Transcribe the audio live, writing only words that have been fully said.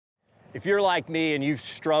If you're like me and you've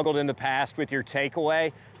struggled in the past with your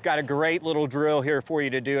takeaway, got a great little drill here for you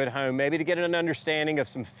to do at home, maybe to get an understanding of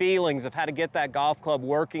some feelings of how to get that golf club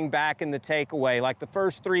working back in the takeaway, like the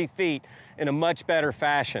first 3 feet, in a much better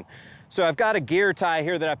fashion. So I've got a gear tie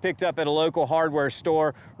here that I picked up at a local hardware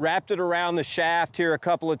store, wrapped it around the shaft here a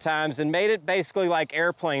couple of times and made it basically like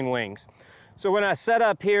airplane wings. So when I set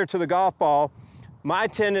up here to the golf ball, my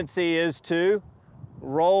tendency is to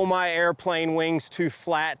roll my airplane wings too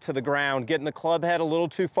flat to the ground, getting the club head a little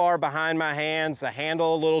too far behind my hands, the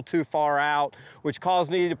handle a little too far out, which caused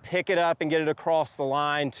me to pick it up and get it across the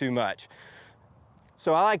line too much.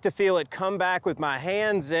 So I like to feel it come back with my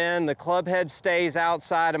hands in, the club head stays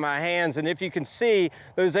outside of my hands, and if you can see,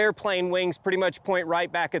 those airplane wings pretty much point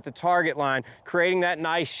right back at the target line, creating that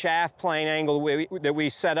nice shaft plane angle that we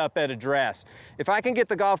set up at address. If I can get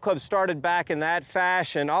the golf club started back in that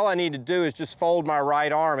fashion, all I need to do is just fold my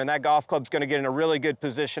right arm, and that golf club's gonna get in a really good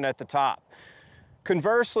position at the top.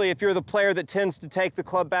 Conversely, if you're the player that tends to take the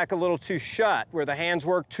club back a little too shut, where the hands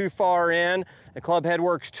work too far in, the club head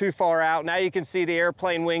works too far out, now you can see the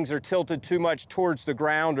airplane wings are tilted too much towards the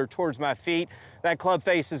ground or towards my feet. That club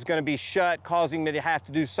face is going to be shut, causing me to have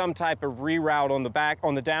to do some type of reroute on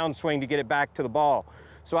the downswing to get it back to the ball.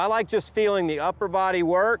 So I like just feeling the upper body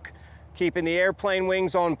work, keeping the airplane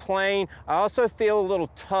wings on plane. I also feel a little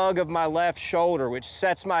tug of my left shoulder, which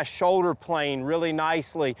sets my shoulder plane really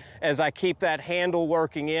nicely as I keep that handle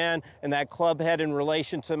working in and that club head in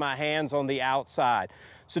relation to my hands on the outside.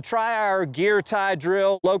 So try our gear tie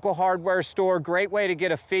drill, local hardware store, great way to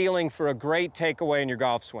get a feeling for a great takeaway in your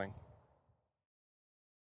golf swing.